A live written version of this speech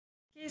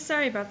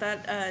Sorry about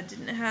that.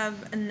 Didn't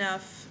have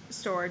enough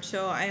storage,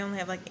 so I only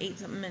have like 8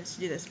 something minutes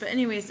to do this. But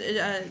anyways,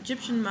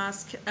 Egyptian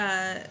musk,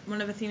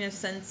 one of Athena's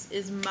scents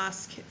is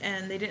musk,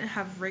 and they didn't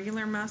have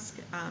regular musk.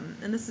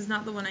 And this is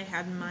not the one I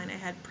had in mind. I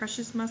had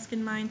precious musk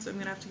in mind, so I'm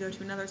going to have to go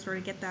to another store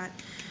to get that.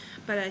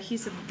 But he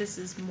said that this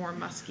is more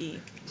musky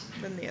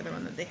than the other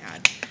one that they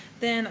had.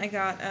 Then I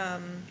got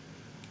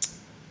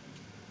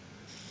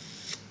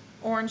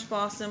Orange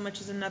Blossom, which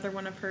is another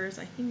one of hers.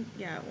 I think,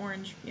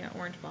 Orange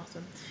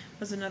Blossom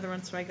was another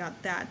one, so I got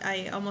that.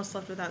 I almost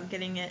left without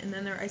getting it, and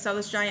then I saw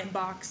this giant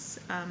box,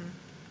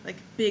 like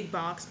big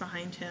box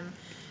behind him,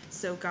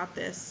 so got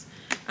this.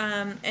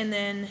 And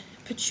then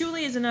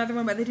patchouli is another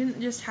one, but they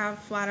didn't just have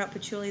flat out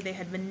patchouli, they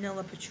had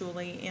vanilla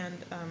patchouli, and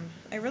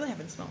I really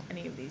haven't smelled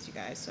any of these, you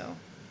guys, so.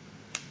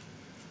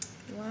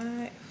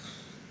 What?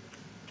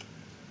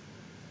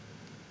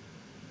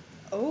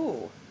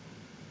 Oh.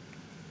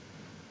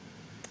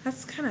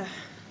 That's kind of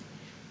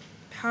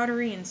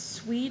powdery and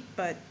sweet,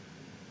 but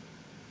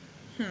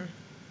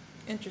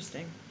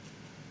interesting.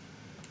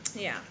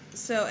 Yeah.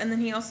 So, and then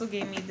he also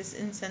gave me this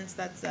incense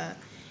that's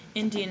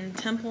Indian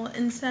temple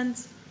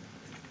incense.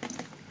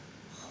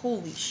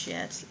 Holy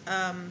shit.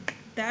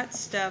 That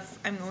stuff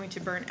I'm going to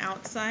burn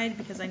outside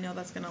because I know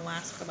that's going to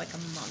last for like a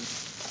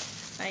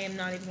month. I am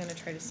not even going to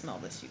try to smell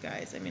this, you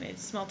guys. I mean, I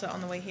smelled it on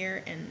the way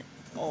here, and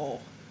oh,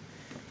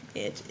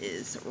 it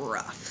is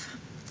rough.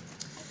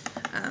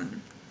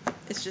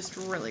 It's just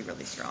really,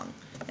 really strong.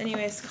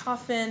 Anyways,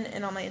 coffin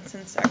and all my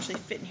incense actually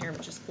fit in here,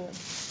 which is cool.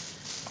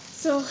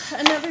 So,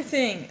 another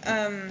thing.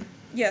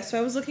 So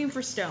I was looking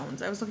for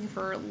stones. I was looking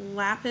for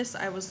lapis.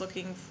 I was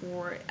looking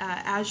for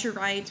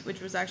azurite,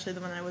 which was actually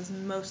the one I was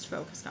most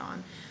focused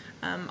on.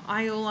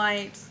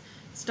 Iolite,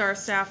 star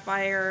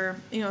sapphire,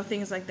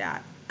 things like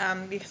that.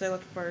 Because I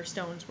looked where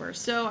stones were.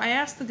 So I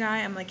asked the guy,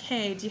 I'm like,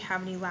 hey, do you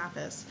have any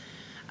lapis?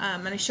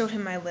 And I showed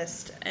him my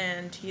list,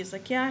 and he's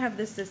like, yeah, I have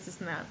this, this, this,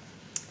 and that.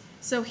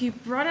 So he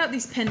brought out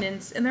these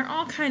pendants, and they're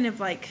all kind of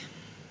like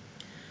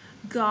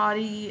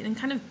gaudy and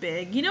kind of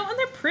big, and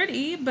they're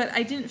pretty, but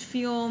I didn't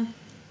feel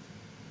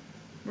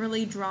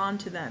really drawn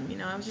to them,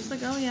 I was just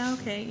like, oh yeah,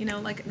 okay,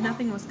 like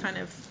nothing was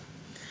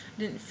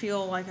didn't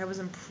feel like I was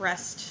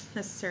impressed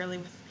necessarily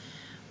with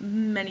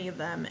many of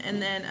them.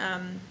 And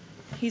then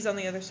he's on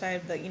the other side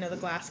of the, the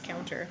glass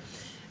counter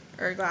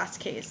or glass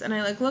case, and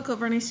I look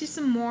over and I see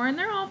some more, and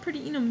they're all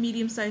pretty,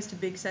 medium size to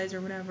big size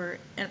or whatever,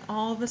 and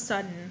all of a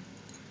sudden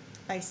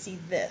I see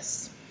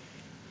this.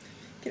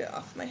 Get it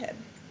off my head.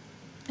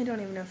 I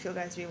don't even know if you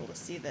guys will be able to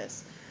see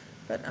this,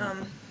 but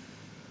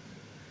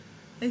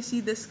I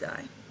see this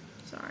guy.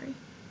 Sorry, I'm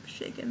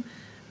shaking.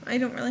 I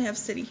don't really have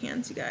steady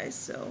hands, you guys,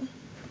 so,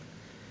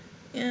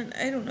 and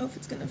I don't know if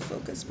it's gonna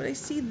focus, but I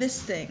see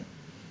this thing,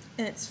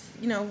 and it's,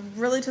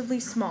 relatively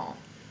small,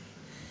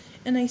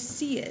 and I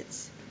see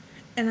it,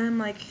 and I'm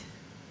like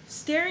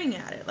staring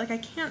at it, like I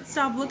can't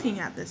stop looking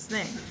at this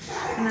thing,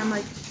 and I'm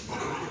like,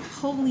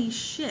 holy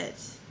shit.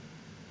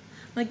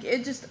 Like, I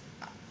just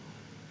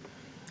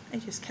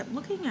kept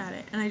looking at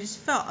it, and I just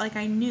felt like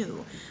I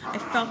knew. I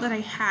felt that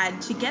I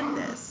had to get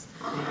this.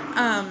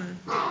 I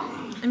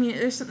mean,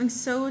 there's something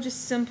so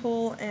just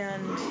simple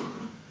and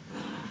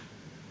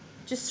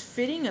just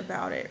fitting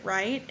about it,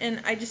 right? And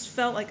I just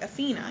felt like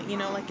Athena,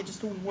 like it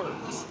just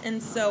worked.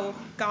 And so,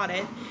 got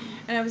it.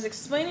 And I was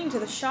explaining to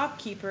the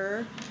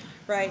shopkeeper,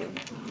 right,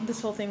 this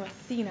whole thing with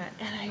Athena,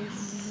 and I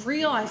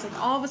realized, like,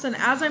 all of a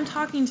sudden, as I'm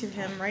talking to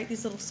him, right,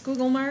 these little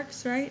squiggle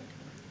marks, right?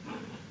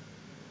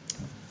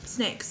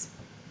 Snakes,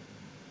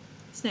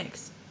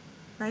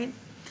 right?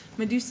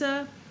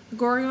 Medusa,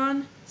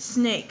 Gorgon,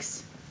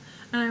 snakes.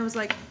 And I was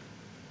like,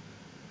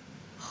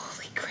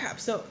 holy crap.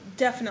 So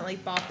definitely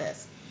bought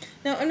this.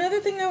 Now, another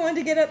thing I wanted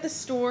to get at the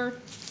store,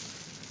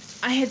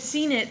 I had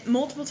seen it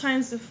multiple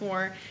times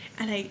before,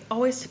 and I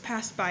always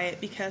passed by it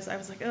because I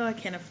was like, oh, I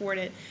can't afford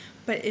it.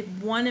 But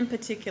one in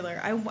particular,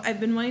 I've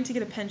been wanting to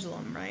get a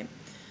pendulum, right?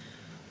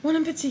 One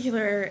in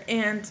particular,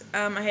 and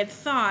I had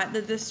thought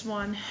that this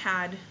one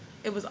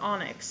it was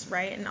onyx,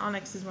 right? And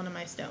onyx is one of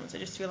my stones. I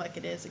just feel like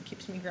it is. It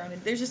keeps me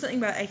grounded. There's just something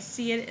about it. I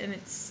see it, and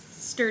it's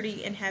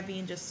sturdy and heavy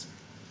and just,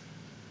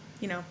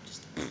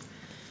 just.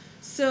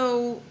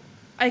 So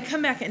I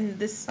come back, and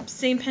this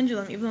same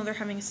pendulum, even though they're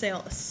having a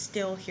sale, is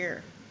still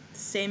here. The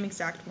same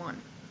exact one.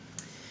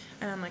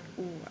 And I'm like,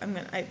 ooh,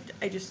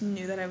 I just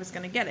knew that I was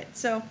going to get it.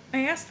 So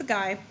I asked the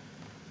guy,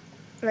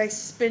 but I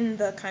spin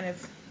the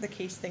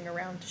case thing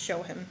around to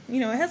show him.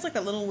 It has like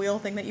a little wheel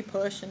thing that you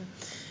push and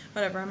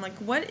whatever. I'm like,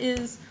 what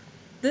is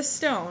this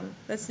stone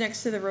that's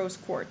next to the rose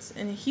quartz?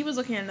 And he was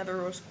looking at another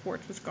rose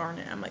quartz with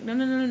garnet. I'm like,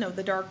 no,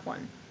 the dark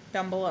one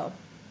down below.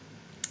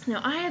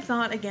 Now, I had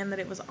thought again that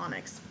it was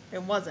onyx.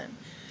 It wasn't.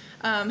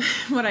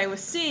 What I was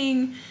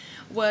seeing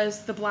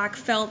was the black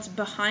felt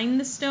behind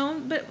the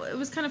stone, but it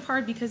was kind of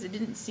hard because it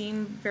didn't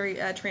seem very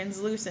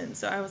translucent.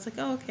 So I was like,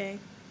 oh, okay.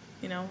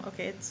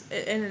 Okay, it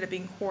ended up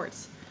being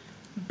quartz.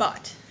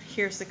 But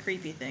here's the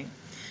creepy thing.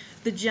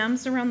 The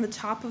gems around the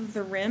top of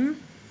the rim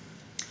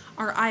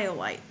are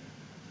iolite.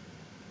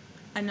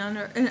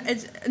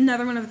 It's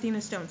another one of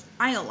Athena's stones.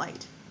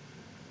 Iolite.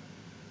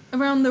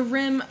 around the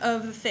rim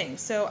of the thing.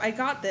 So I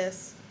got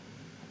this,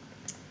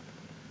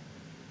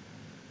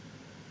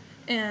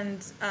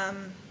 and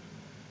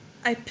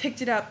I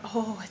picked it up.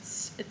 Oh,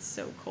 it's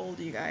so cold,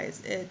 you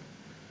guys.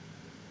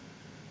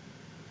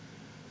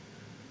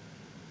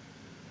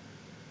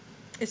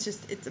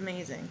 It's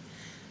amazing.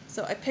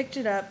 So I picked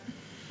it up,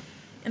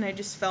 and I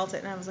just felt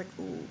it, and I was like,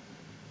 ooh,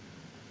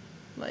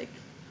 like,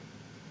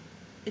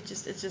 it's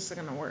just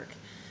gonna work.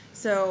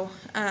 So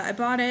I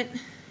bought it,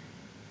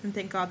 and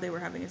thank God they were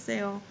having a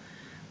sale.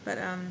 But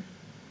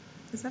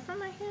is that from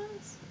my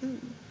hands?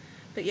 Ooh.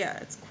 But yeah,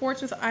 it's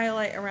quartz with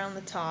iolite around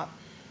the top,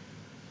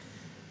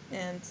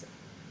 and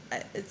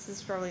this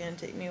is probably gonna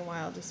take me a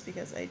while just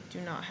because I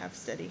do not have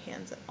steady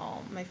hands at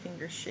all. My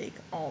fingers shake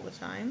all the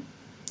time.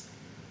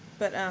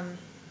 But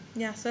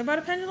yeah, so I bought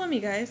a pendulum,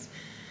 you guys.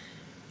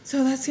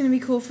 So that's going to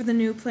be cool for the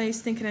new place.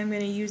 Thinking I'm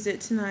going to use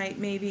it tonight,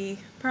 maybe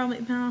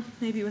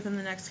within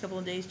the next couple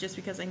of days, just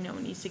because I know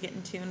it needs to get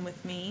in tune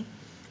with me.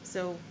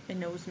 So it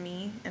knows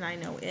me and I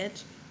know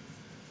it.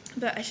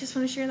 But I just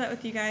want to share that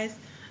with you guys.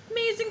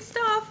 Amazing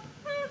stuff.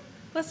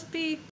 Blessed be.